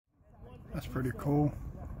That's pretty cool.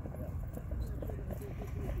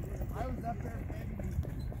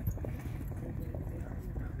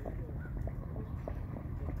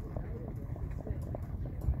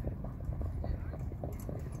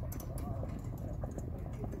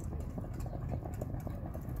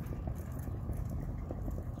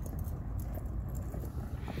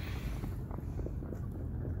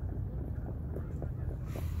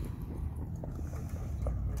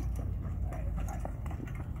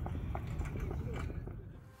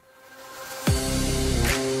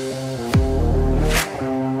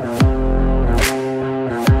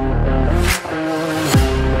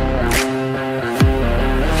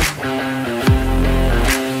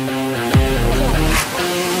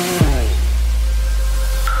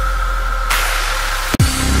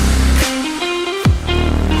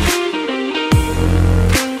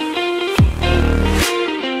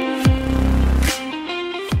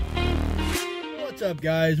 What's up,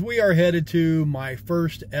 guys? We are headed to my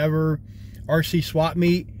first ever RC swap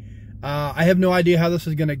meet. I have no idea how this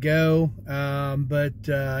is going to go, but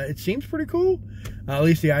it seems pretty cool. At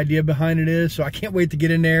least the idea behind it is. So I can't wait to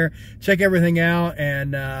get in there, check everything out,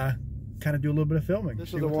 and kind of do a little bit of filming.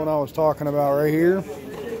 This is the one I was talking about right here.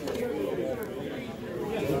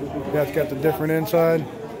 That's got the different inside.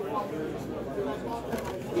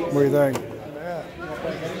 What do you think?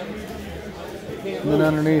 And then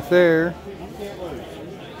underneath there,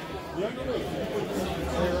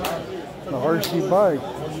 the RC bike.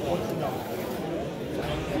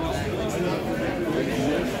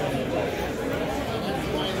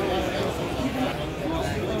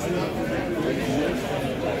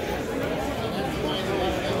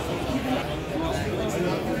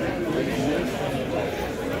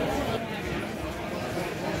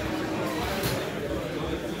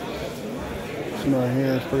 This one right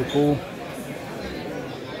here is pretty cool.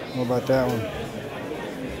 What about that one?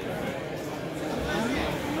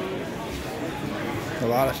 A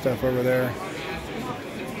lot of stuff over there.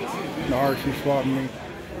 The RC swap meet.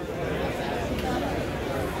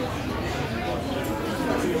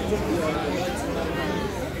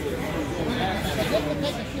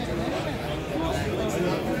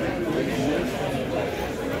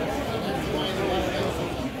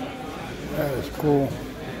 That is cool.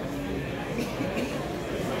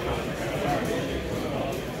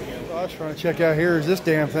 I was trying to check out here is this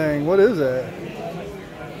damn thing. What is that?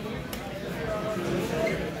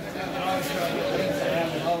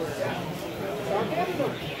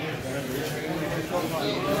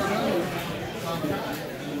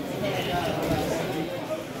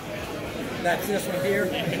 That's this one here.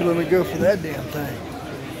 Let me go for that damn thing.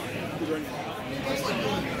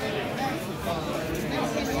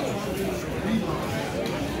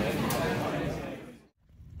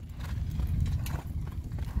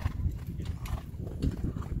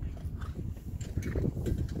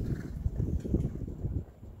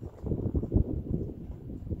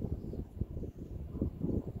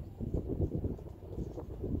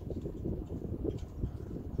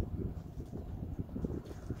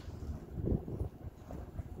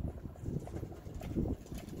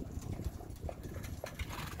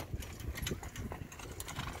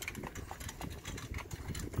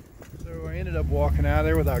 So I ended up walking out of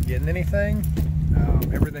there without getting anything.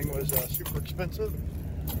 Everything was super expensive,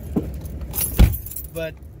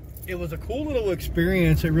 but it was a cool little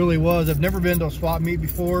experience. It really was. I've never been to a swap meet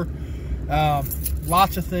before.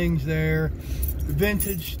 Lots of things there,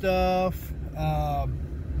 vintage stuff,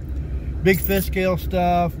 big fifth scale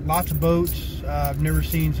stuff, lots of boats. I've never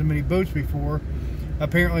seen so many boats before.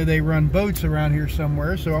 Apparently they run boats around here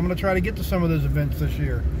somewhere, so I'm going to try to get to some of those events this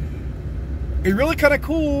year. It's really kind of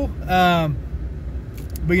cool,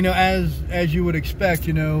 but you know, as you would expect,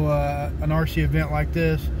 you know, an RC event like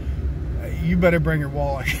this, you better bring your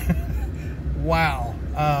wallet. Wow.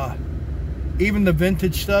 Even the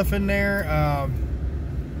vintage stuff in there.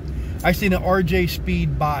 I seen an RJ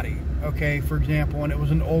Speed body, okay, for example, and it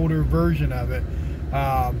was an older version of it.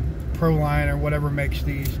 Proline or whatever makes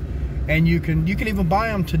these, and you can even buy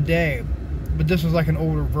them today, but this is like an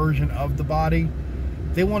older version of the body.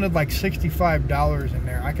 They wanted like $65 in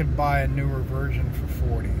there. I could buy a newer version for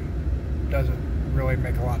 $40. Doesn't really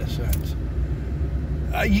make a lot of sense.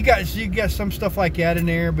 You got some stuff like that in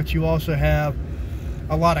there, but you also have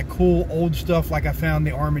a lot of cool old stuff. Like I found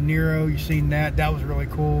the Armanero. You seen that? That was really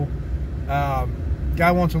cool.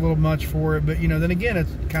 Guy wants a little much for it, but you know, then again,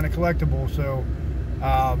 it's kind of collectible, so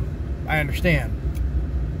I understand.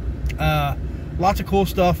 Lots of cool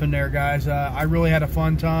stuff in there, guys. I really had a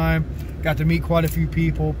fun time. Got to meet quite a few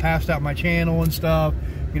people, passed out my channel and stuff,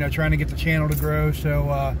 you know, trying to get the channel to grow.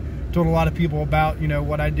 So told a lot of people about, you know,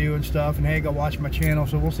 what I do and stuff, and hey, go watch my channel.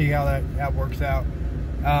 So we'll see how that works out.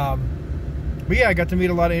 But yeah, I got to meet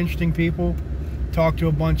a lot of interesting people, talk to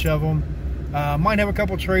a bunch of them. Might have a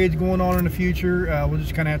couple trades going on in the future. We'll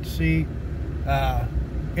just kind of have to see.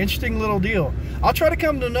 Interesting little deal. I'll try to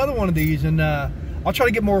come to another one of these, and I'll try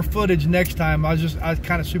to get more footage next time. I was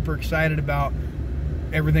kind of super excited about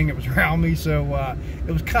everything that was around me, so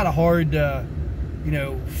it was kind of hard to, you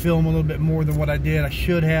know, film a little bit more than what I did. I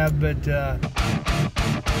should have, but